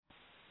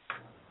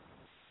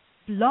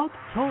Blog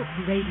Talk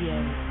Radio.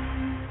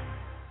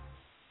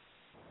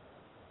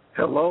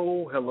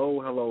 Hello,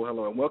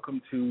 and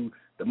welcome to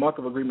the Month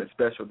of Agreement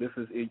special. This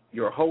is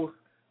your host,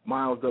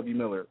 Miles W.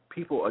 Miller.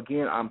 People,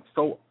 again, I'm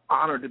so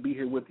honored to be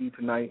here with you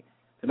tonight.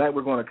 Tonight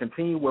we're going to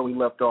continue where we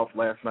left off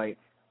last night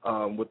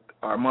with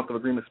our Month of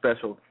Agreement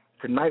special.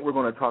 Tonight we're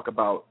going to talk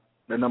about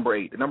the number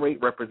 8. The number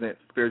 8 represents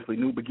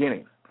spiritually new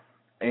beginnings.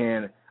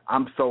 And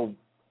I'm so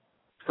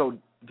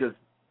just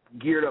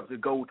geared up to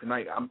go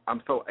tonight.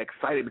 I'm so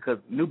excited because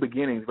new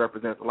beginnings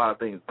represents a lot of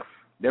things.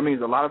 That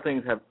means a lot of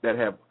things that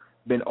have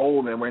been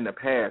old and were in the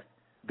past,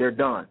 they're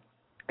done.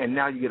 And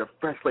now you get a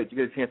fresh slate. You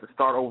get a chance to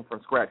start over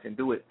from scratch and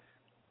do it,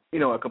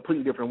 a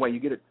completely different way. You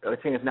get a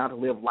chance now to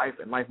live life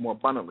and life more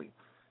abundantly.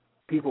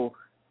 People,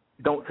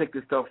 don't take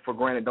this stuff for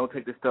granted. Don't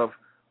take this stuff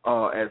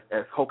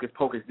as hocus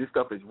pocus. This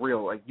stuff is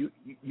real. Like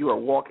you are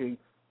walking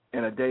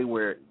in a day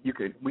where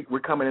we're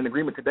coming in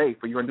agreement today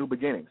for your new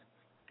beginnings.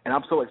 And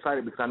I'm so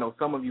excited because I know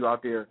some of you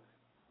out there,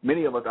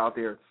 many of us out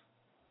there,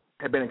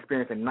 have been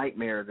experiencing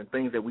nightmares and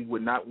things that we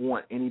would not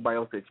want anybody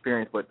else to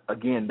experience. But,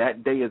 again,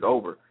 that day is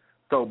over.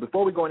 So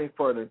before we go any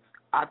further,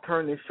 I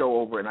turn this show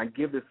over and I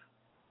give this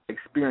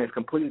experience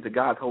completely to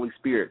God's Holy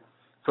Spirit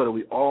so that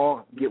we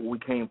all get what we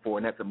came for,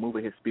 and that's a move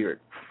of His Spirit.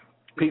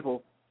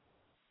 People,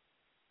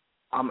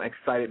 I'm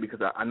excited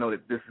because I know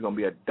that this is going to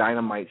be a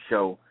dynamite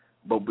show.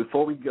 But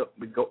before we go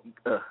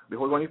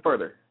any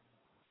further,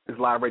 it's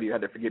live radio. You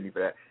have to forgive me for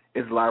that.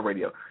 It's live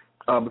radio.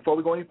 Before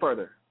we go any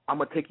further, I'm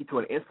going to take you to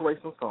an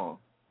inspirational song,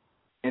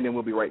 and then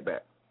we'll be right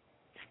back.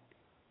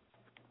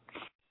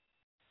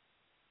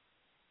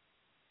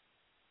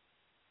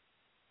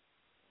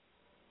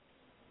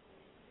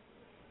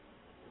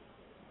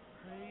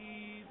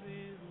 Praise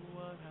is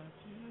what I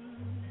do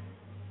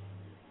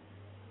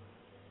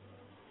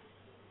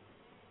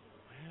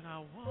when I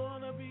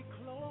want to be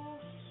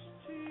close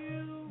to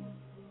you.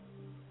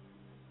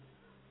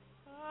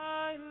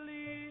 I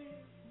lift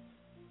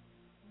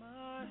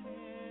my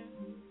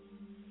hands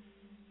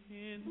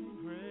in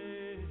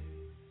praise.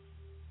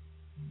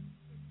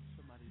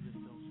 Somebody lift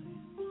those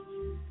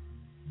hands.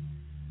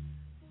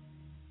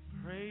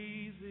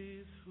 Praise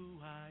is who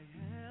I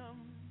am.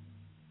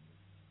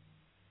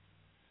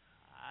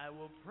 I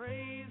will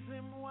praise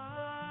Him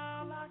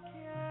while I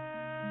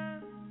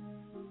can.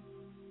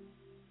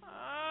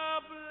 I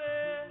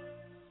bless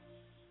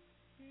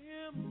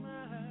Him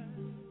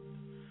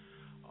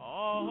at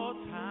all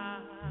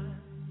times.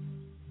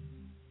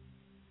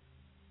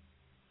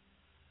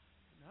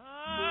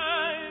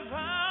 I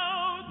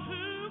vow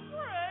to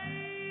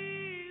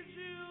praise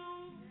You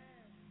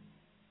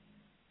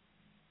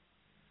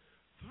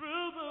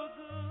through the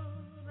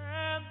good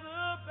and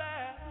the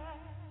bad.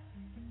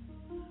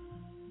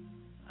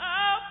 I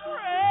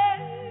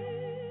praise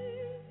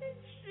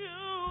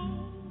You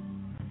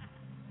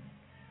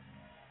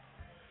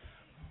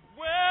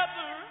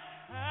whether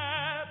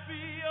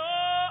happy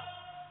or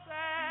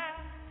sad.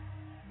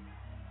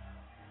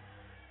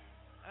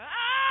 I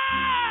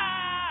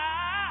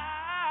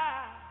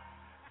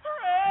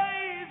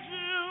praise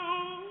You.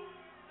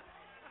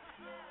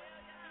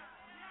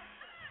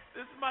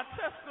 This is my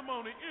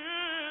testimony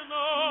in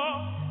all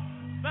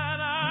that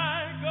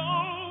I go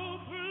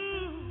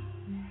through.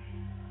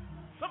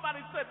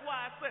 Somebody said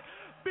why? I said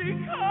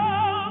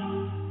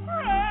because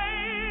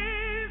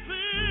praise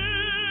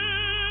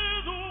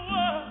is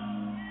what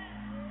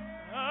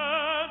I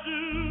do.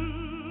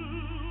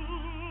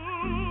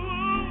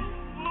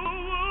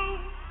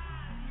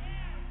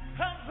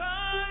 'Cause I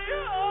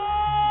owe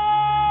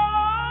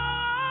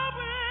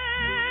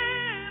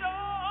it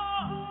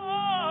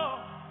all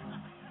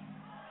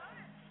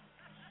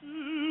to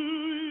You.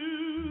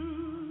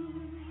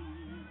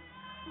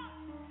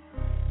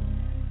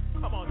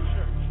 Come on,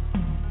 church.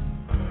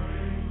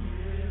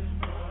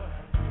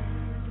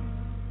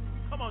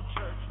 Come on,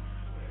 church.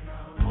 I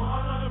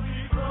wanna be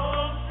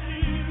close to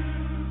You.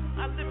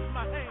 I lift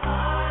my hands.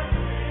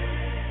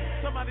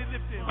 Somebody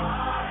lift them. My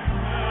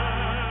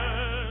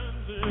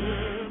hands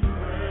in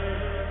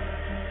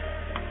praise.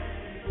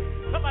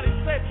 Somebody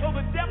said so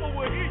the devil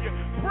will hear you.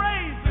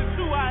 Praise is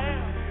who I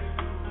am.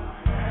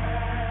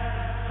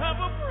 Have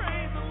a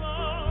praise the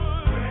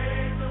Lord.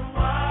 Praise Him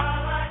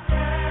while I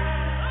can.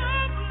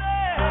 I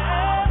bless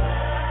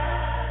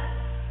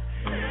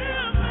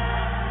Him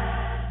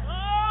at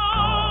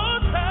all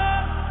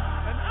times.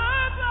 And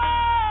I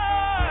vow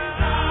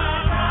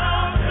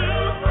to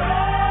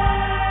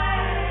praise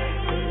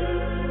You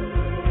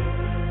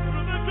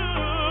through the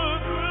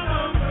good,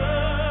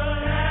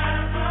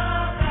 and the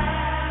bad.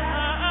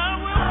 I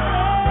will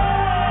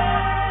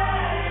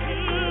praise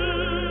You.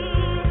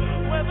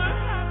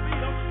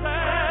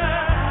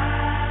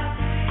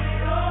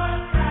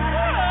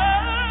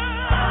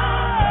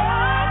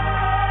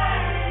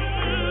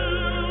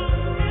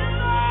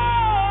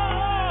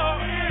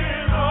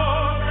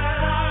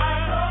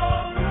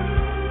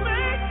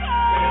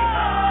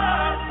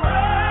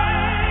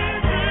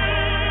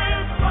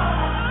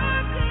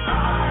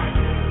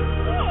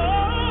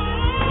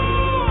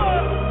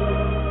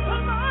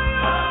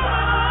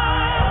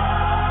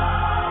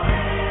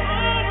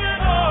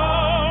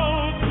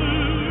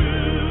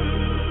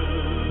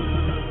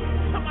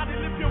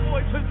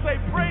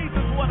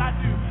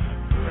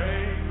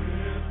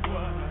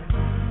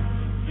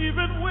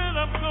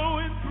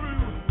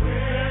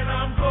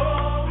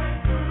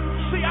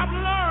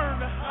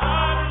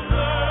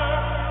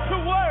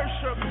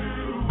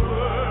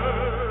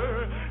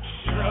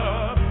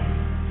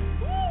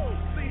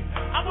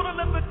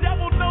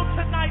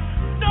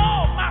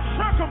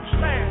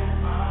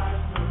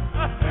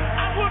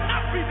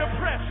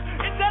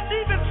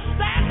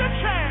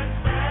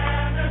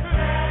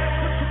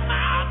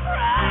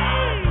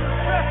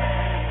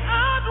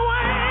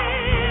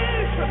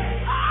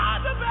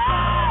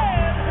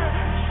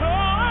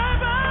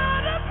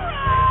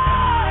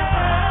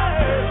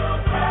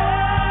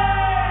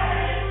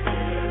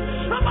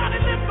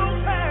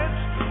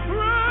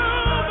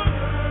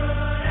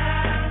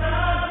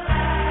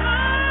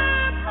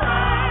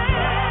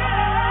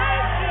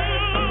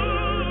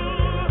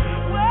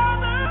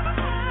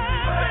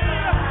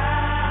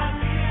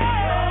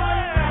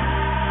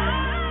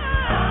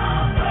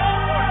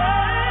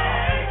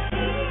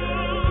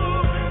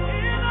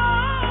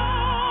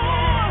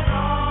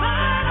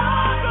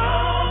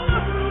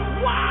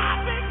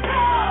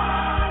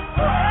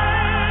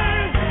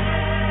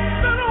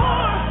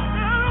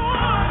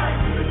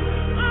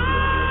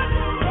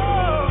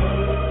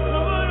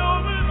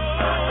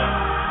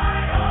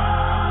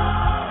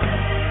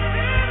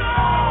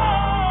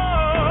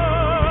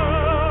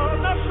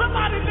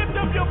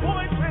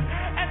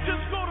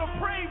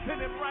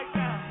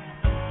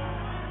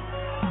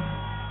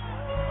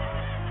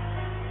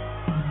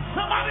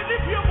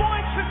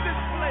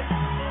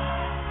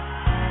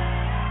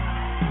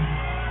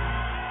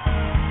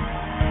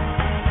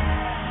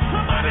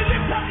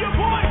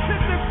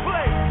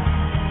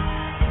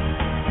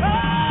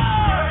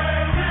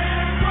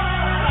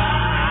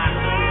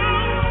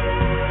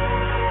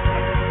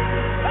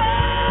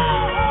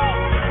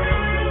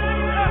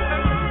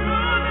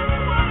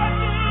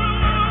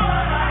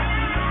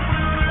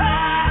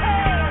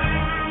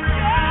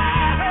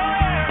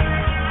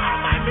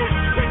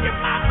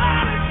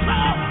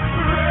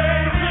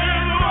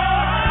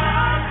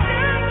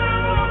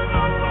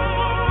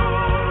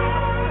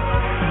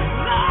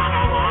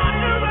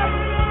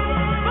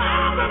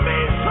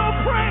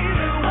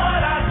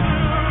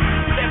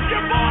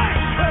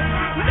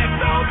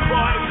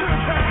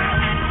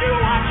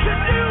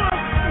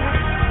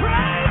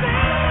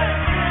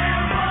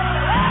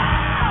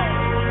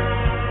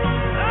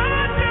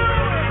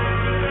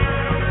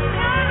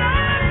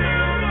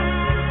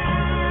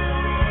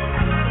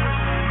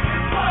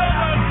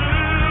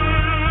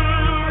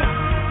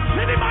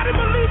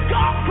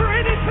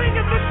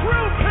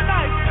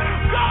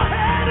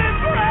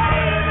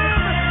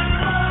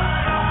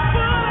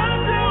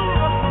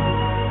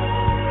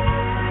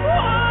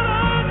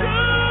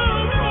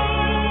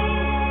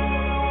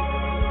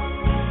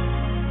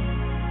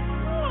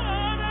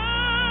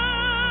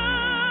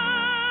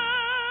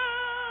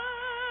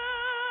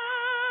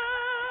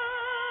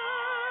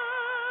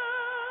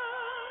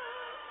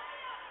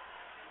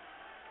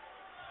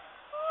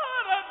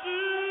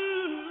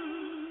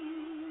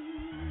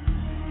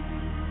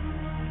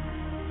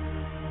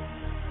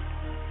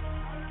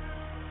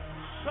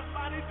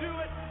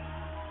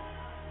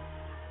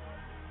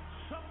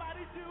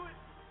 do it.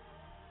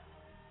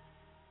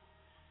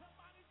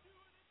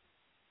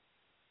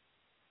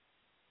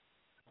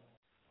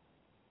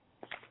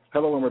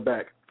 Hello, and we're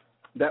back.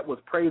 That was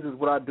Praise Is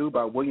What I Do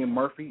by William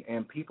Murphy.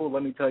 And people,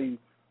 let me tell you,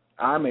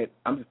 I'm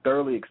just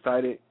thoroughly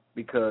excited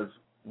because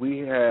we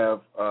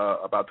have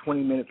about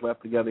 20 minutes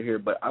left together here.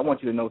 But I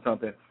want you to know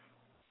something.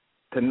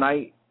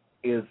 Tonight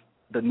is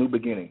the new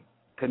beginning.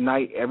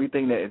 Tonight,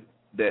 everything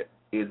that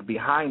is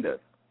behind us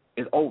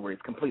is over.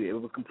 It's completed. It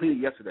was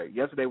completed yesterday.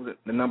 Yesterday was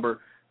the number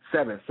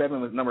 7. 7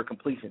 was the number of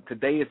completion.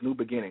 Today is new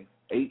beginning.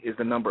 8 is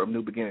the number of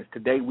new beginnings.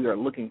 Today we are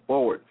looking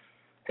forward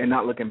and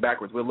not looking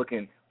backwards. We're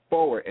looking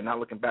forward and not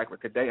looking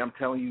backward. Today I'm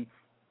telling you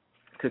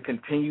to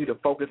continue to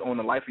focus on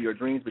the life of your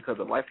dreams because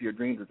the life of your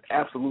dreams is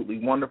absolutely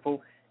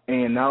wonderful,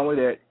 and not only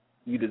that,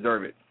 you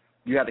deserve it.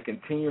 You have to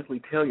continuously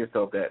tell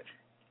yourself that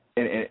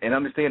and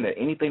understand that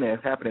anything that has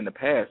happened in the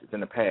past is in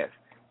the past.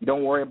 You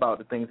don't worry about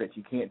the things that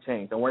you can't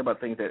change. Don't worry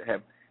about things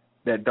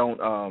that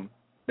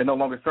no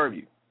longer serve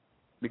you,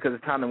 because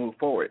it's time to move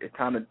forward. It's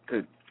time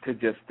to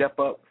just step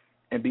up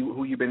and be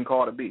who you've been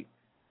called to be.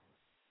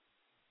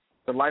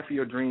 The life of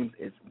your dreams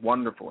is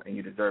wonderful, and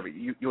you deserve it.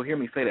 You'll hear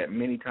me say that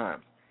many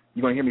times.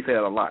 You're going to hear me say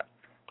that a lot.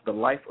 The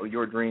life of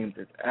your dreams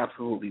is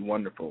absolutely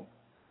wonderful,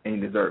 and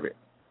you deserve it.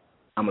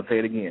 I'm going to say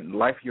it again. The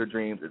life of your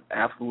dreams is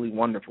absolutely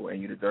wonderful, and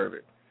you deserve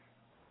it.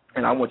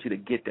 And I want you to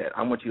get that.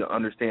 I want you to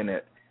understand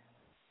that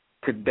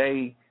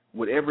today,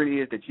 whatever it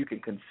is that you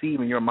can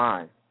conceive in your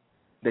mind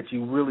that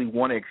you really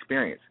want to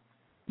experience,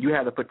 you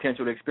have the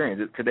potential to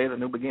experience it. Today is a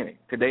new beginning.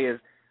 Today is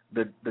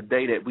the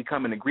day that we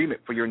come in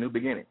agreement for your new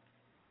beginning.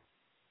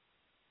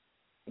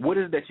 What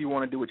is it that you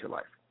want to do with your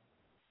life?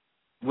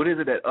 What is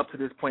it that up to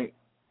this point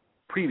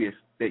previous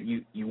that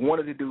you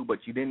wanted to do but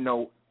you didn't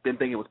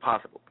think it was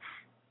possible?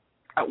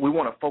 We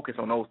want to focus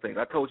on those things.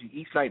 I told you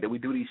each night that we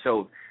do these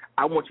shows,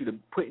 I want you to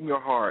put in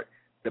your heart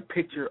the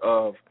picture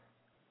of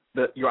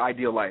your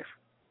ideal life,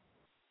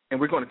 and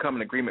we're going to come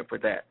in agreement for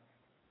that.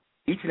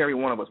 Each and every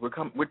one of us,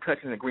 we're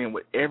touching and agreeing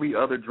with every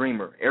other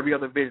dreamer, every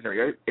other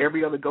visionary,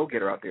 every other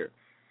go-getter out there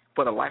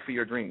for the life of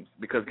your dreams,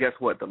 because guess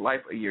what? The life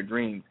of your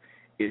dreams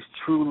is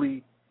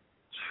truly,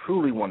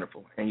 truly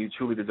wonderful, and you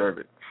truly deserve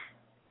it.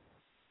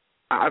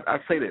 I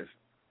say this.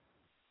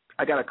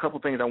 I got a couple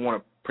things I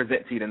want to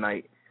present to you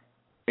tonight.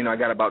 You know, I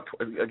got about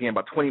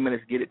 20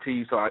 minutes to get it to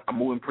you, so I'm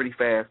moving pretty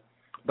fast.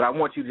 But I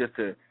want you just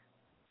to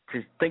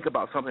think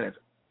about something that's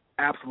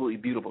absolutely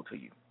beautiful to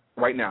you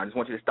right now. I just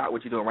want you to stop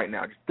what you're doing right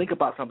now. Just think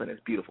about something that's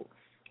beautiful.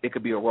 It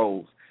could be a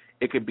rose.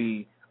 It could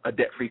be a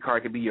debt-free car.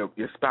 It could be your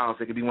spouse.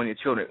 It could be one of your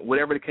children.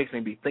 Whatever the case may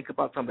be, think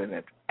about something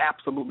that's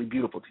absolutely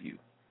beautiful to you.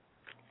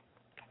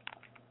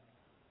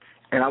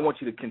 And I want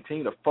you to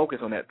continue to focus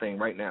on that thing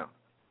right now.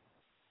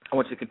 I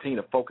want you to continue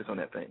to focus on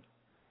that thing.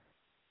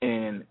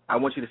 And I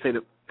want you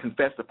to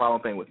confess the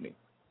following thing with me.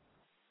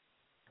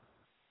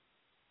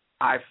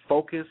 I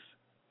focus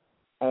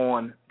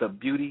on the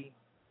beauty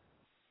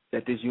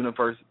that this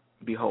universe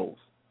beholds.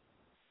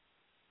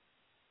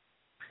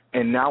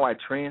 And now I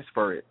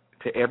transfer it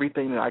to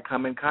everything that I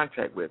come in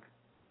contact with,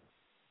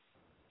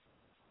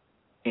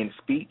 in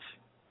speech,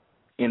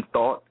 in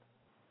thought,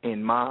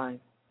 in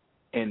mind,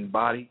 in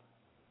body,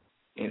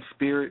 in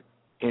spirit,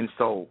 in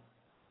soul.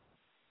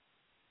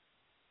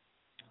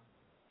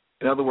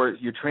 In other words,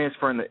 you're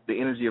transferring the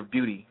energy of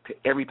beauty to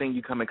everything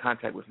you come in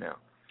contact with now,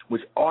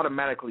 which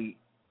automatically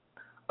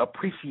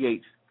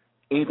appreciates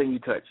anything you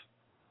touch.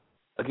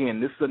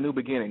 Again, this is a new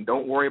beginning.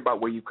 Don't worry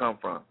about where you come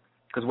from,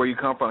 because where you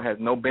come from has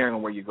no bearing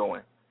on where you're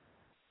going.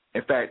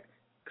 In fact,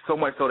 so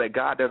much so that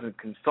God doesn't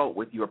consult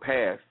with your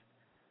past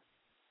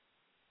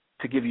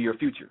to give you your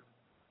future.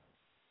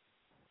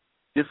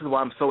 This is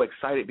why I'm so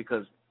excited,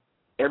 because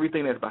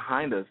everything that's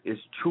behind us is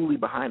truly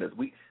behind us.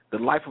 The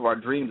life of our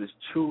dreams is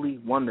truly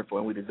wonderful,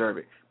 and we deserve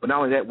it. But not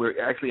only that,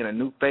 we're actually in a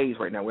new phase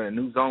right now. We're in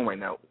a new zone right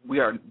now. We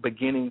are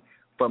beginning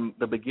from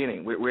the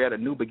beginning. We're at a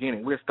new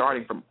beginning. We're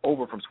starting from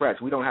scratch.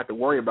 We don't have to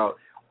worry about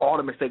all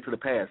the mistakes of the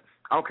past.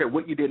 I don't care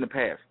what you did in the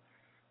past.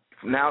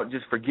 Now,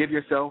 just forgive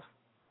yourself,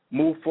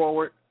 move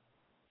forward.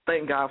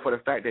 Thank God for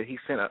the fact that He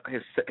sent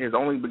His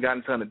only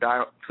begotten Son to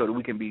die so that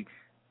we can be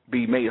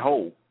made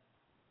whole,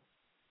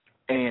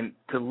 and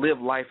to live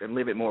life and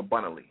live it more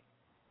abundantly.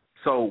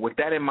 So with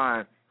that in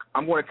mind,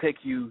 I'm going to take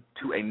you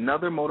to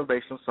another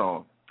motivational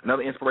song,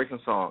 another inspirational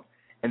song,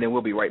 and then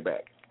we'll be right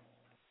back.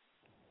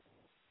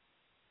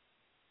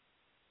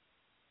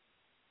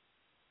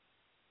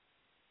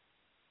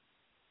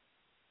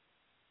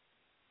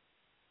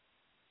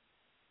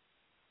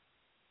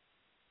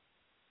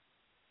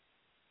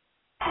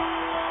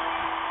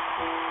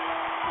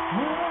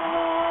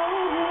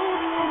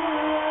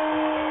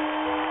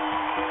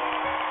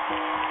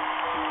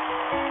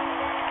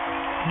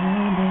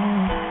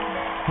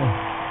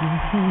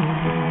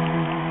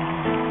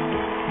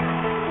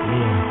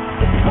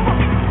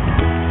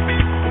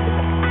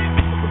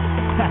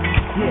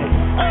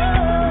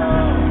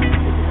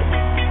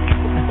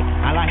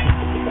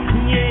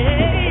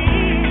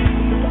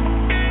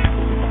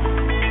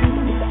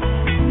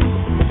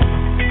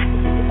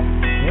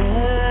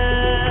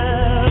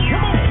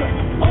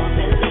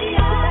 Open the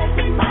eyes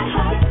of my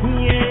heart.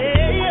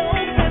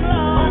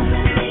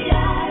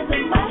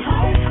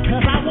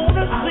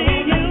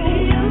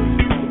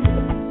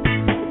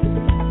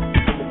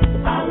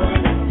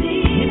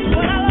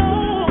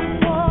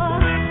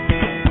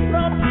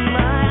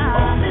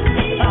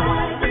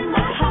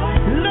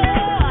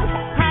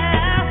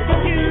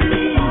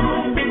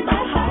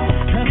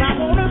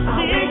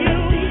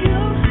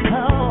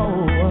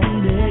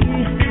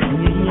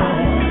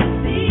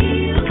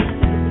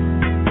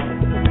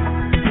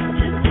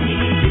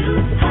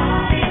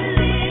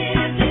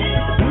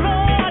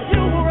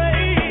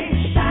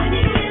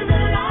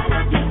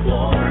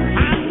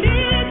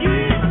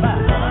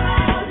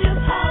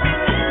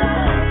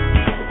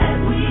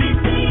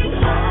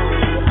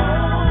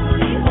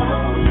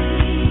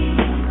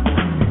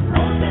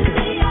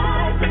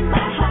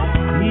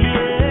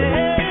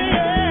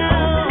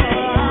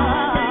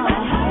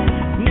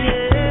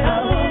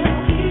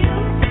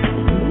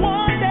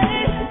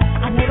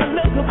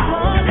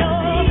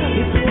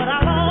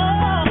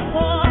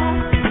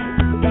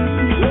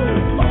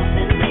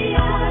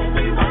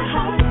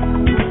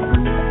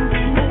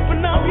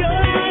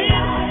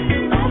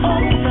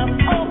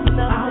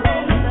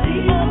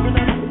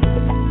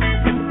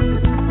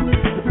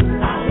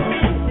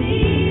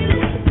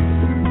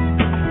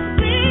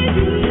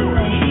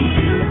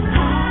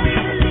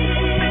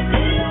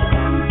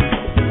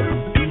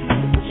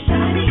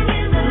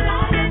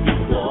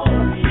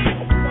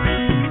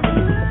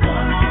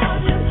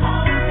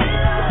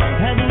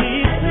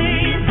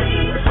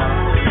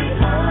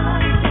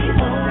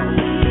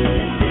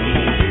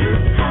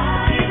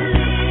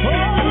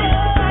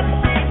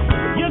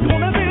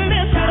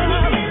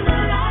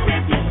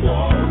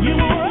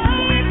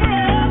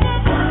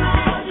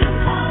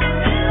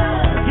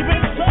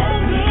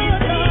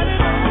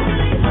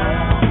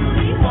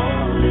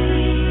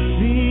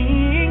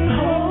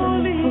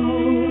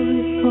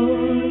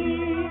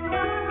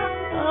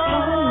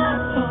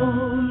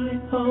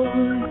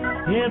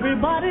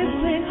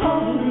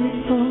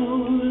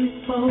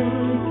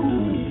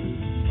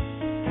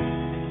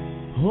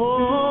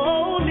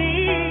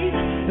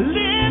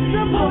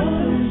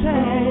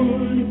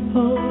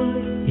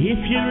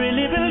 you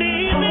really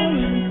believe it.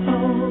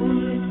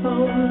 Holy,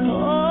 holy,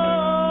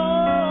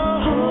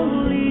 holy,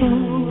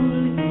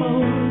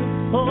 holy,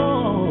 holy.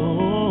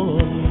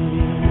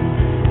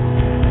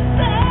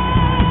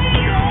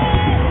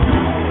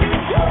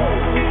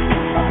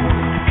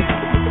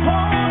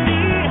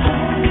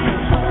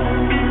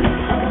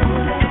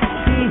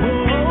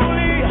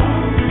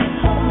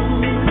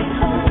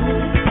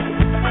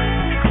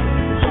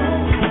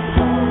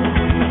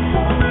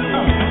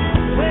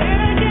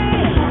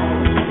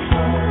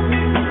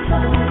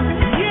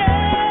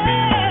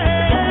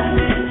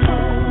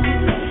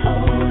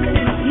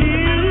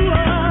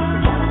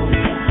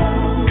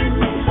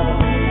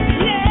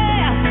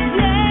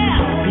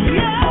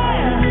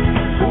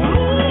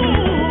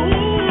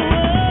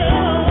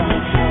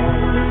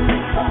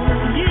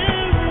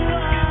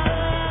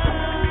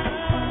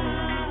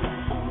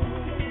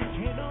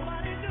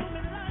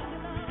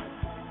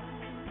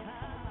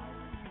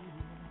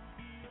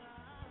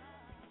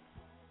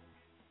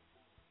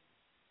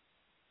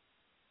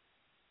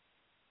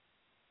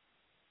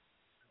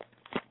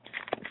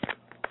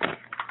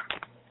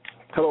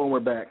 Hello, and we're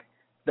back.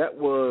 That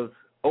was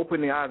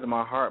Open the Eyes of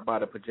My Heart by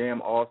the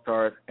Pajam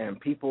All-Stars. And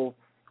people,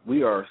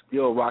 we are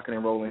still rocking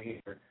and rolling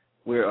here.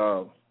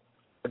 We're,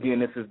 again,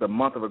 this is the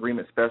Month of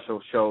Agreement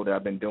special show that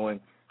I've been doing.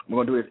 We're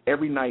going to do this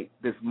every night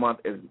this month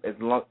as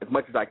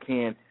much as I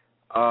can.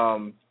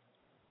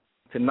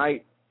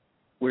 Tonight,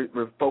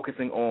 we're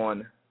focusing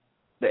on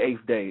the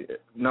 8th day,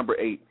 number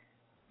 8,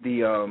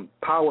 the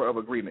power of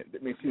agreement.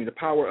 The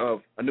power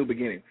of a new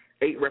beginning.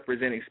 8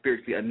 representing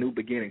spiritually a new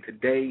beginning.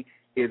 Today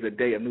is a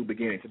day of new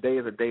beginning. Today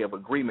is a day of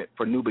agreement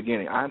for new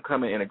beginning. I'm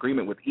coming in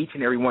agreement with each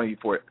and every one of you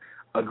for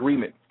a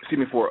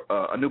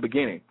new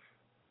beginning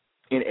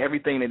in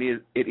everything it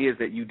is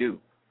that you do.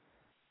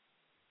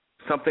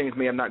 Some things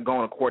may have not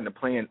gone according to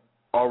plan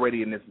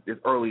already in this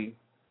early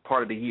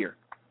part of the year,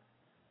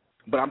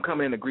 but I'm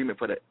coming in agreement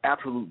for the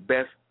absolute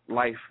best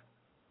life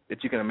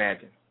that you can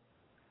imagine.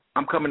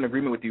 I'm coming in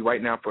agreement with you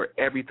right now for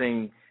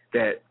everything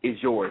that is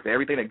yours,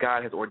 everything that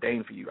God has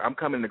ordained for you. I'm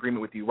coming in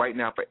agreement with you right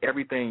now for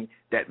everything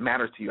that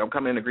matters to you. I'm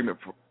coming in agreement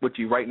with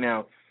you right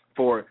now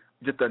for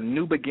just a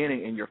new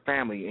beginning in your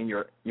family, in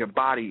your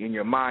body, in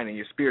your mind, in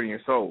your spirit, in your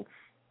soul,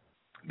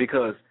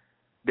 because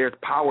there's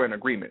power in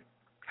agreement.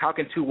 How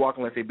can two walk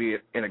unless they be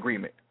in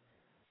agreement?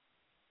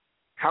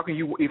 How can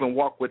you even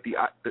walk with the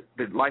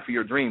life of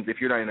your dreams if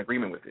you're not in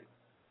agreement with it?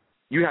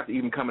 You have to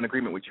even come in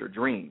agreement with your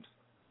dreams.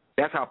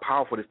 That's how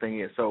powerful this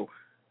thing is. So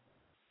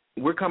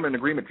we're coming in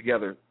agreement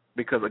together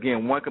because,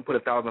 again, one can put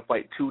 1,000 to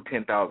flight, 2,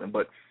 10,000.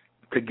 But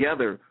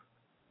together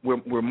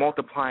we're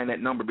multiplying that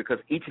number because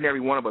each and every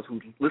one of us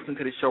who's listening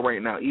to this show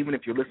right now, even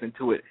if you're listening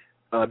to it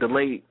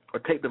delayed or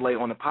tape delay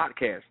on the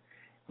podcast,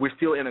 we're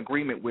still in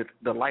agreement with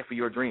the life of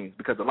your dreams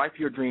because the life of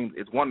your dreams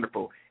is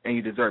wonderful and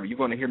you deserve it. You're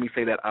going to hear me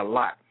say that a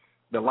lot.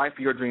 The life of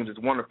your dreams is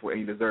wonderful and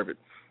you deserve it.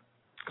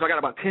 So I got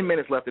about 10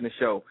 minutes left in the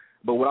show,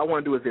 but what I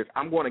want to do is this.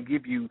 I'm going to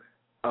give you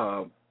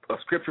a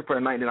scripture for the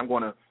night, and then I'm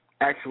going to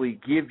actually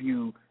give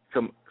you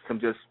some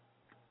just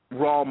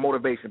raw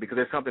motivation because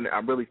there's something that I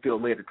really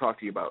feel led to talk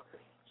to you about.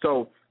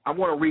 So I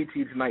want to read to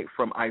you tonight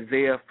from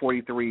Isaiah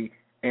 43,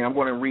 and I'm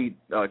going to read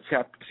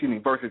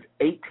verses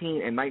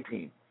 18 and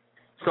 19.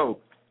 So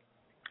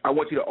I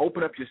want you to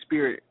open up your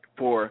spirit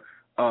for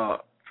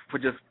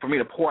me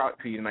to pour out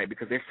to you tonight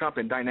because there's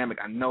something dynamic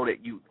I know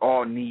that you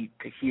all need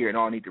to hear and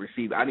all need to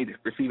receive. I need to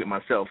receive it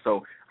myself,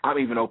 so I'm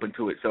even open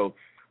to it. So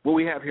what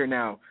we have here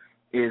now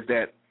is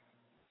that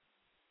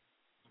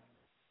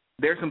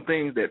there's some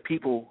things that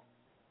people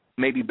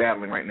may be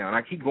battling right now, and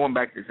I keep going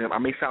back to this. I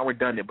may sound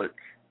redundant, but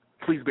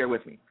please bear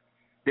with me.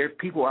 There's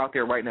people out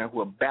there right now who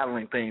are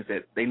battling things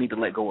that they need to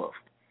let go of.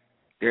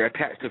 They're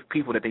attached to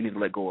people that they need to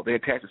let go of. They're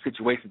attached to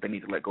situations they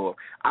need to let go of.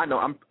 I know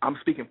I'm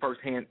speaking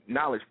firsthand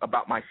knowledge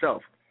about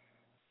myself.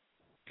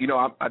 You know,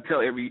 I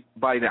tell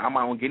everybody that I'm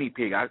my own guinea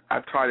pig.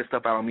 I've tried this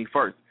stuff out on me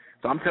first.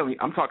 So I'm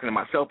talking to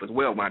myself as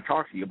well when I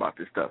talk to you about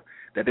this stuff,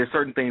 that there's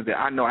certain things that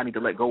I know I need to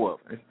let go of,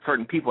 and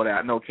certain people that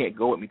I know can't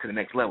go with me to the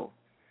next level.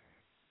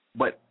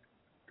 But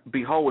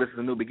behold, this is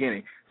a new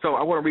beginning. So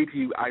I want to read to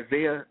you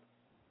Isaiah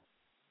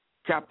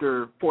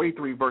chapter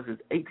 43, verses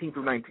 18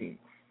 through 19.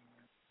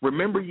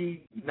 Remember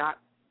ye not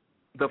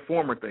the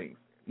former things,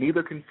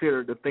 neither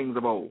consider the things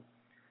of old.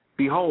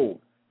 Behold,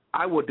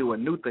 I will do a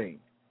new thing.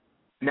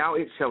 Now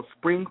it shall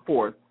spring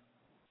forth.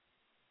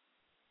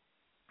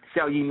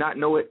 Shall ye not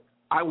know it?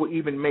 I will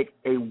even make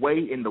a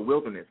way in the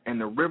wilderness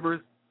and rivers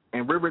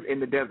in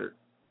the desert.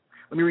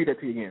 Let me read that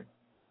to you again.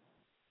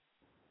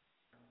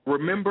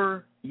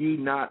 Remember ye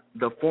not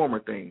the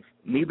former things,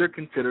 neither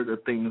consider the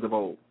things of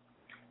old.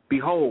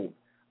 Behold,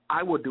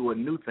 I will do a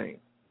new thing.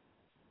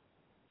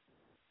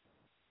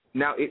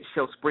 Now it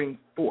shall spring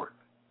forth.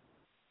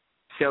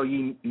 Shall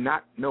ye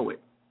not know it?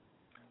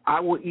 I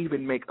will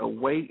even make a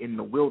way in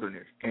the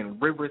wilderness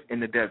and rivers in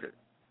the desert.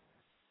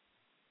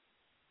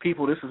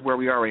 People, this is where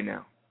we are right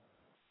now.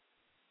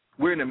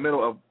 We're in the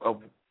middle of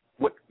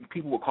what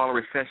people would call a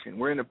recession.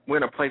 We're in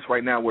a place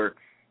right now where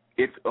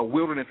it's a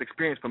wilderness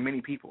experience for many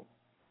people.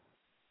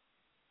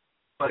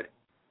 But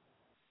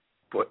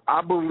But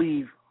I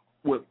believe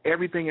with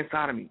everything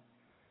inside of me,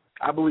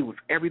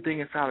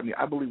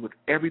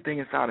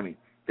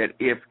 that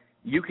if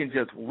you can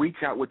just reach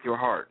out with your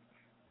heart,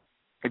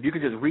 if you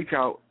can just reach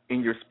out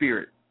in your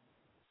spirit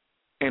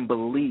and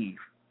believe,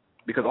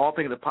 because all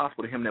things are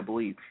possible to him that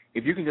believe.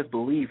 If you can just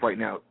believe right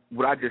now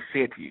what I just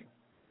said to you,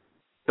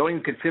 don't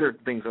even consider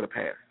things of the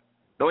past.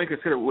 Don't even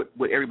consider what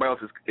everybody else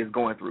is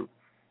going through.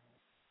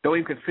 Don't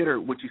even consider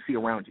what you see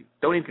around you.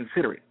 Don't even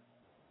consider it,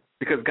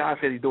 because God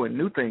says he's doing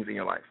new things in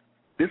your life.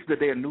 This is the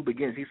day of new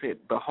beginnings. He said,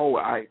 behold,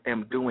 I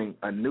am doing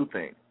a new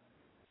thing.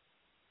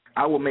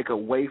 I will make a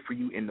way for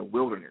you in the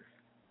wilderness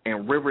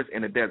and rivers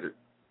in the desert.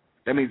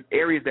 That means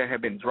areas that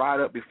have been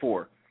dried up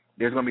before,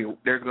 there's going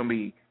to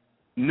be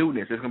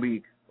newness. There's going to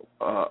be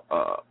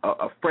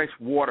a fresh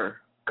water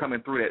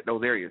coming through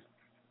those areas.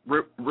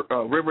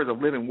 Rivers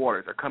of living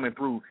waters are coming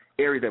through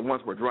areas that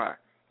once were dry.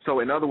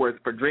 So in other words,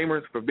 for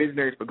dreamers, for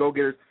visionaries, for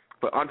go-getters,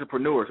 for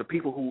entrepreneurs, for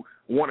people who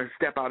want to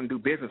step out and do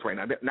business right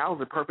now, now is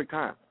the perfect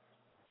time.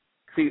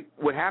 See,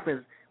 what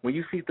happens when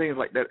you see things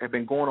like that have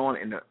been going on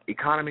in the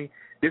economy,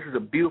 this is a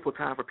beautiful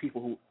time for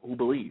people who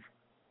believe,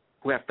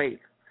 who have faith,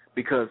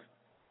 because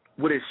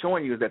what it's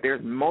showing you is that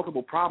there's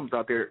multiple problems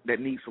out there that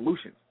need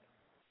solutions,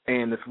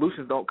 and the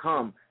solutions don't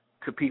come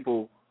to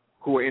people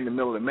who are in the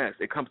middle of the mess.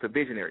 It comes to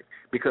visionaries,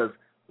 because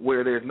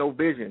where there's no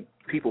vision,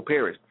 people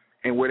perish,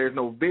 and where there's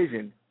no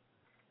vision,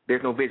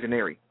 there's no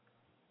visionary.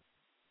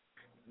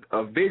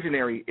 A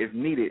visionary is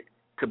needed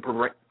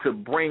to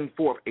bring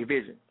forth a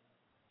vision.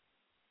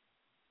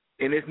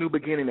 In this new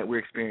beginning that we're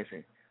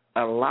experiencing,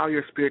 allow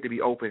your spirit to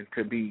be open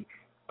to be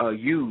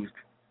used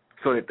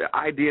so that the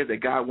ideas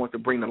that God wants to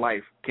bring to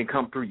life can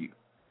come through you.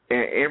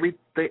 And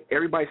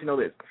everybody should know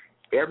this.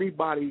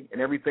 Everybody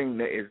and everything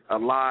that is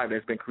alive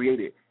that's been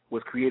created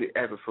was created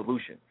as a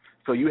solution.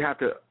 So you have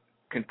to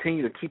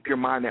continue to keep your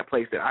mind in that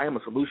place that I am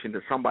a solution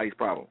to somebody's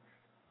problem.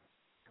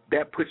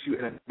 That puts you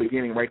in a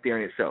beginning right there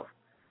in itself.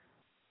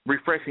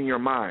 Refreshing your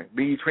mind,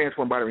 being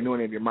transformed by the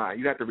renewing of your mind.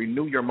 You have to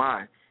renew your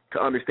mind to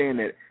understand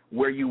that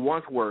where you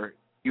once were,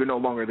 you're no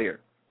longer there.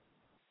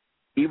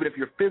 Even if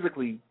you're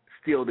physically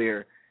still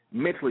there,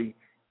 mentally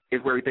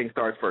is where everything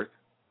starts first.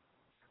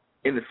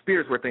 In the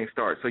spirit is where things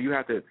start. So you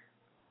have to,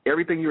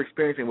 everything you're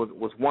experiencing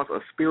was once a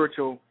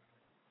spiritual,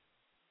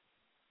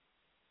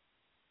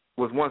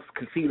 was once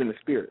conceived in the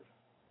spirit,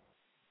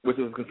 which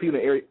was conceived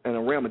in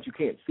a realm that you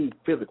can't see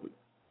physically.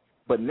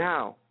 But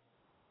now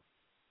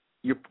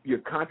you're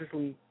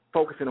consciously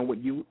focusing on what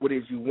it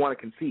is you want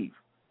to conceive.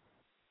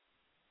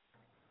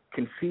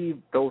 Conceive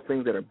those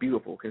things that are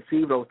beautiful.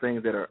 Conceive those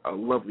things that are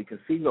lovely.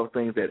 Conceive those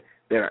things that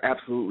are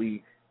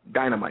absolutely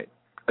dynamite.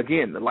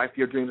 Again, the life of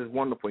your dreams is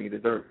wonderful and you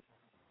deserve it.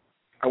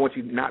 I want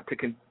you not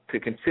to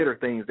consider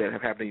things that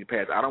have happened in your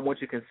past. I don't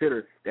want you to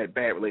consider that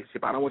bad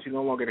relationship. I don't want you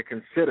no longer to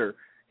consider,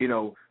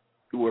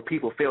 where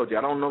people failed you.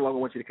 I don't no longer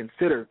want you to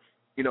consider,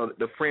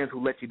 the friends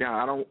who let you down.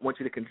 I don't want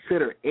you to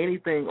consider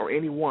anything or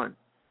anyone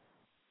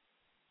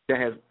that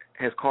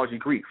has caused you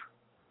grief.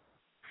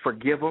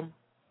 Forgive them.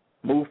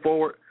 Move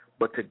forward.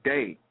 But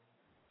today,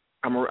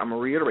 I'm gonna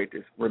reiterate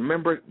this.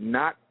 Remember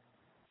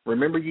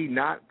ye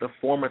not the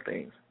former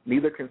things,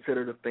 neither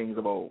consider the things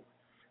of old.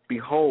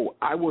 Behold,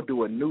 I will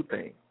do a new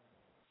thing.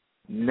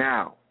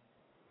 Now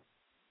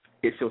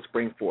it shall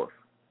spring forth.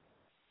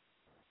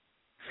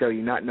 Shall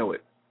you not know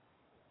it?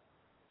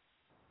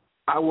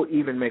 I will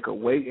even make a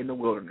way in the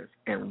wilderness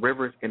and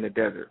rivers in the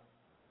desert.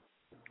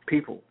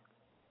 People,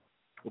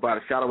 without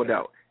a shadow of a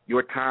doubt,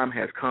 your time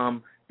has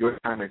come. Your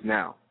time is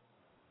now.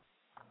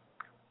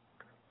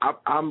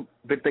 I've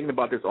been thinking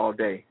about this all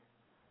day.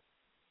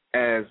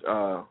 As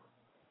I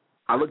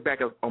look back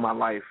on my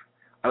life,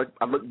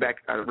 I look back,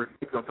 I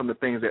reflect on some of the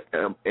things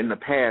that in the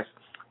past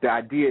that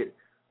I did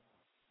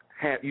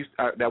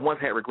that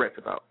once had regrets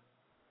about.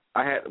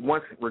 I had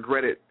once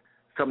regretted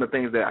some of the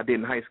things that I did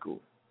in high school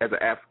as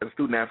a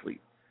student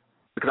athlete,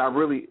 because I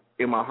really,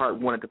 in my heart,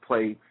 wanted to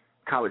play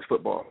college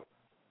football.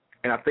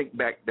 And I think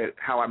back that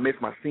how I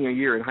missed my senior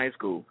year in high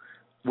school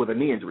with a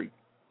knee injury,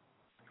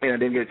 and I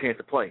didn't get a chance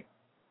to play.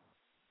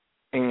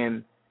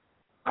 And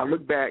I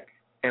look back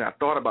and I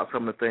thought about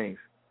some of the things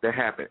that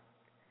happened.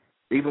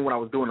 Even when I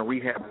was doing the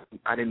rehab,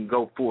 I didn't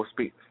go full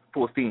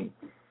steam.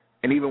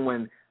 And even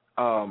when,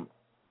 I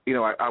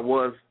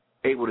was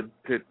able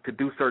to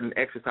do certain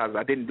exercises,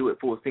 I didn't do it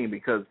full steam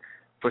because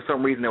for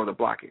some reason there was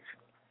a blockage.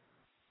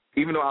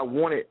 Even though I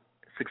wanted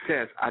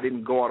success, I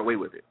didn't go all the way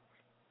with it.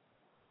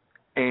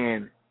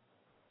 And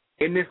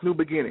in this new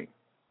beginning,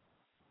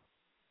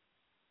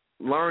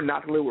 learn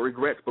not to live with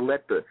regrets, but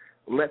let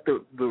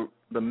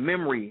the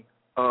memory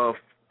of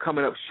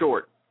coming up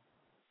short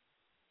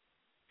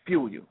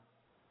fuel you.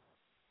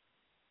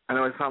 I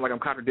know it sounds like I'm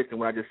contradicting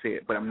what I just said,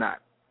 but I'm not.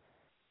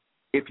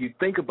 If you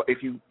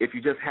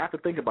just have to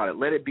think about it,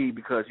 let it be,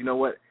 because you know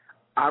what?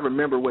 I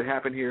remember what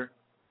happened here,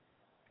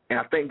 and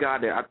I thank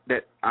God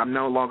that I'm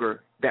no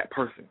longer that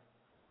person.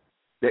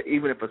 That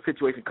even if a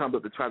situation comes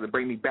up to try to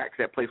bring me back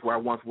to that place where I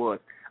once was,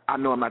 I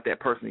know I'm not that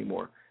person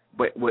anymore.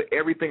 But with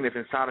everything that's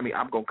inside of me,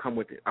 I'm gonna come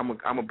with it. I'm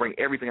gonna bring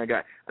everything I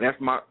got, and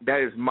that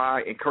is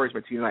my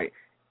encouragement to you tonight.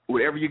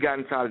 Whatever you got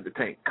inside of the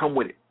tank, come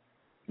with it.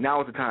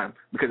 Now is the time,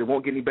 because it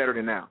won't get any better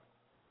than now.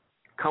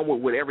 Come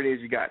with whatever it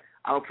is you got.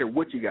 I don't care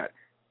what you got.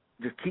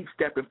 Just keep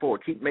stepping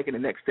forward. Keep making the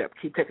next step.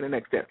 Keep taking the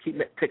next step. Keep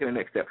taking the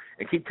next step.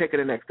 And keep taking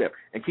the next step.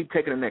 And keep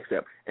taking the next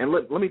step. And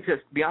look, let me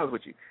just be honest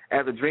with you.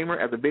 As a dreamer,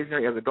 as a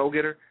visionary, as a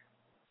go-getter,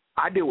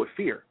 I deal with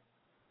fear.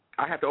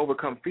 I have to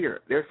overcome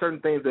fear. There are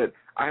certain things that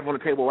I have on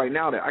the table right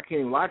now that I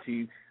can't even lie to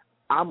you.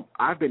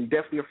 I've been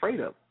deathly afraid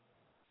of.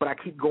 But I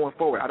keep going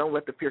forward. I don't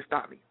let the fear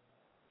stop me.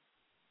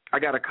 I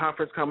got a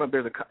conference coming up.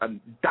 There's a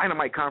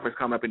dynamite conference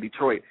coming up in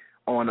Detroit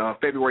on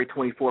February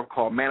 24th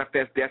called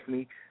Manifest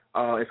Destiny.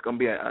 It's going to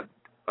be a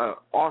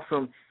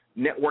awesome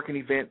networking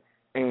event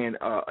and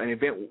an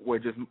event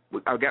where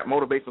I've got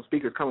motivational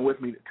speakers coming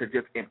with me to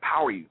just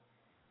empower you.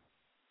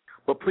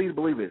 But please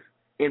believe this.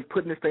 In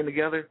putting this thing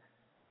together,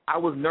 I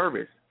was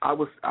nervous. I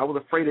was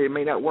afraid that it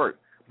may not work.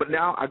 But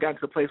now I got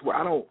to the place where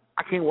I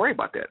can't worry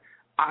about that.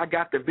 I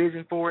got the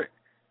vision for it,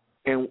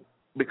 and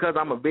because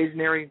I'm a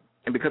visionary,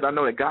 and because I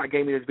know that God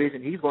gave me this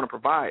vision, He's going to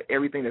provide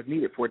everything that's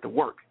needed for it to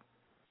work.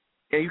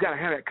 And you got to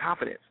have that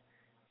confidence.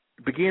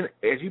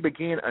 As you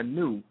begin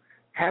anew,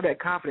 have that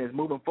confidence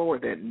moving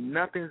forward that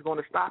nothing's going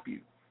to stop you.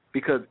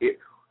 Because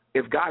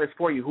if God is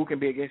for you, who can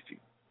be against you?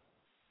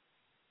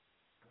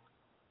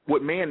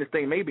 With man, this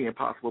thing may be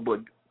impossible,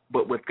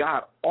 but with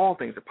God, all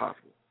things are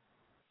possible.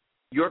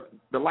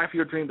 The life of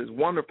your dreams is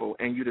wonderful,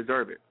 and you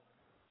deserve it.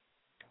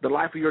 The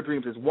life of your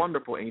dreams is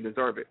wonderful, and you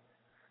deserve it.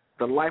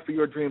 The life of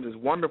your dreams is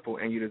wonderful,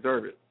 and you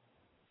deserve it.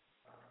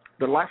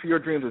 The life of your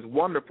dreams is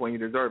wonderful, and you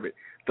deserve it.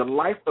 The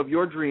life of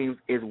your dreams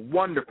is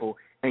wonderful,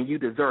 and you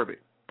deserve it.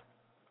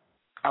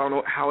 I don't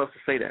know how else to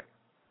say that.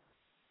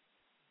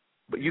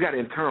 But you got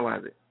to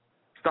internalize it.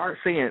 Start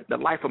saying, the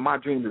life of my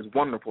dreams is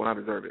wonderful, and I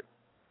deserve it.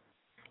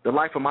 The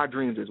life of my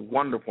dreams is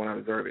wonderful, and I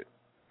deserve it.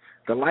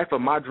 The life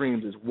of my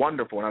dreams is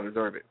wonderful, and I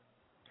deserve it.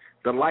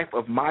 The life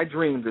of my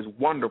dreams is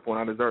wonderful,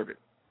 and I deserve it.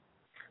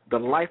 The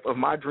life of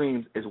my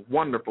dreams is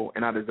wonderful,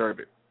 and I deserve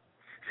it.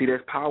 See,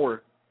 there's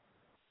power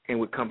in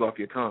what comes off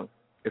your tongue.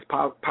 There's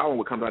power in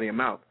what comes out of your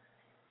mouth.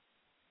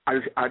 I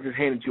just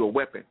handed you a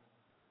weapon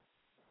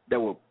that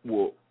will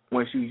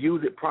once you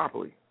use it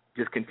properly,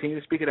 just continue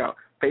to speak it out.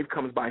 Faith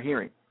comes by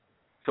hearing.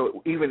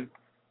 So you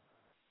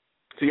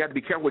have to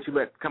be careful what you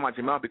let come out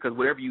your mouth, because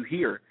whatever you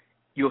hear,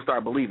 you'll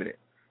start believing it.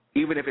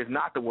 Even if it's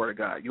not the word of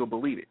God, you'll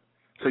believe it.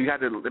 So you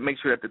have to make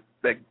sure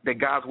that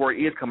God's word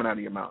is coming out of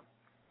your mouth.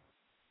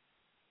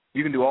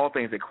 You can do all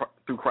things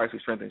through Christ who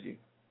strengthens you,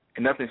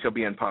 and nothing shall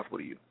be impossible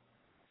to you.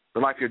 The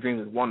life of your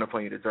dreams is wonderful,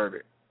 and you deserve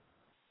it.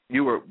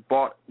 You were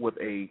bought with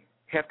a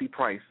hefty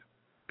price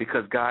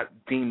because God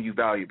deemed you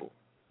valuable.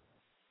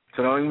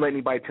 So don't even let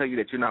anybody tell you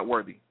that you're not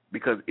worthy,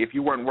 because if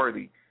you weren't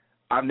worthy,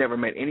 I've never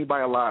met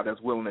anybody alive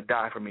that's willing to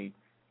die for me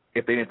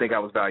if they didn't think I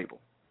was valuable.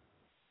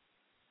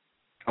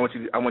 I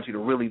want you to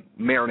really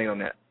marinate on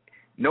that.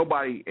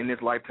 Nobody in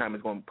this lifetime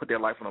is going to put their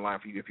life on the line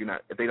for you if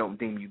they don't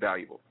deem you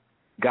valuable.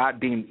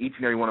 God deemed each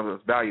and every one of us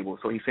valuable,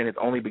 so He sent His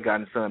only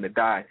begotten Son to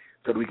die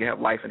so that we can have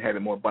life and have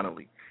it more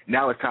abundantly.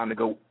 Now it's time to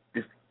go.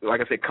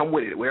 Like I said, come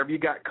with it. Wherever you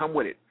got, come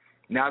with it.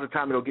 Now's the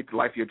time to go get the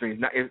life of your dreams.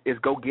 Now it's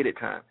go get it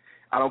time.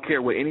 I don't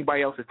care what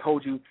anybody else has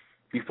told you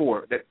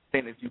before that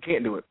saying that you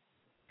can't do it.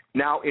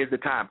 Now is the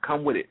time.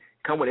 Come with it.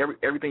 Come with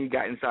everything you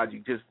got inside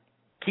you. Just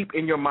keep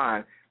in your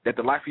mind that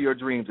the life of your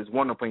dreams is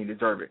wonderful and you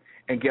deserve it.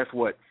 And guess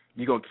what?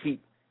 You're gonna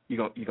keep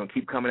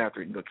coming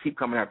after it. You're gonna keep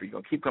coming after it.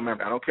 You're gonna keep coming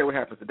after it. I don't care what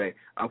happens today.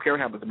 I don't care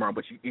what happens tomorrow.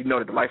 But you know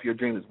that the life of your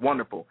dreams is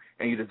wonderful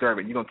and you deserve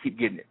it. You're gonna keep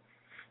getting it.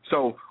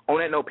 So on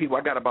that note, people,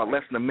 I got about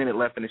less than a minute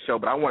left in the show,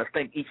 but I want to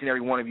thank each and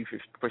every one of you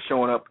for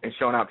showing up and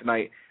showing out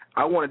tonight.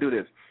 I want to do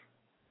this.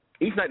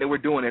 Each night that we're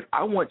doing this,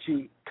 I want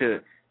you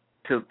to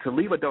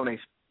leave a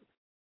donation.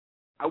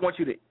 I want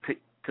you to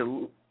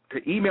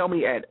email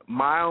me at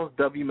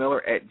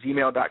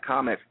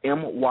mileswmiller@gmail.com. That's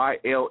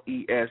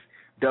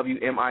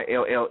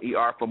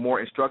MYLESWMILLER for more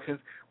instructions.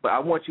 But I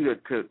want you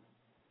to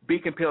be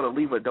compelled to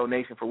leave a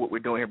donation for what we're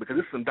doing here, because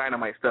this is some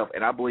dynamite stuff,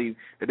 and I believe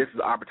that this is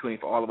an opportunity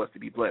for all of us to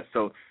be blessed.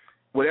 So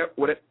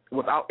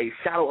without a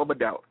shadow of a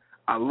doubt,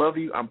 I love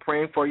you. I'm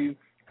praying for you.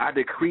 I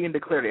decree and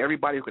declare to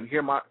everybody who can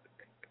hear my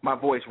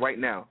voice right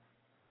now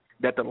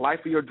that the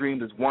life of your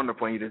dreams is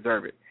wonderful and you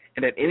deserve it,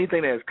 and that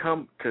anything that has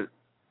come to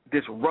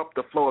disrupt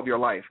the flow of your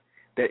life,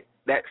 that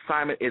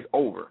assignment is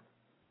over.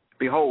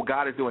 Behold,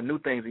 God is doing new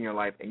things in your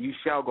life, and you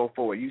shall go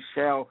forward. You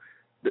shall,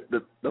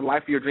 the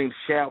life of your dreams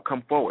shall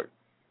come forward.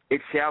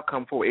 It shall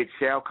come forward. It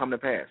shall come to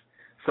pass.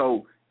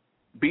 So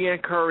be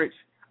encouraged.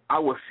 I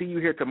will see you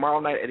here tomorrow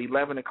night at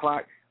 11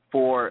 o'clock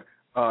for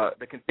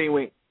the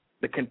continuance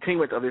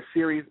of this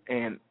series.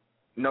 And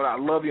know that I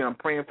love you and I'm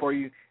praying for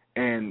you,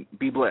 and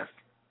be blessed.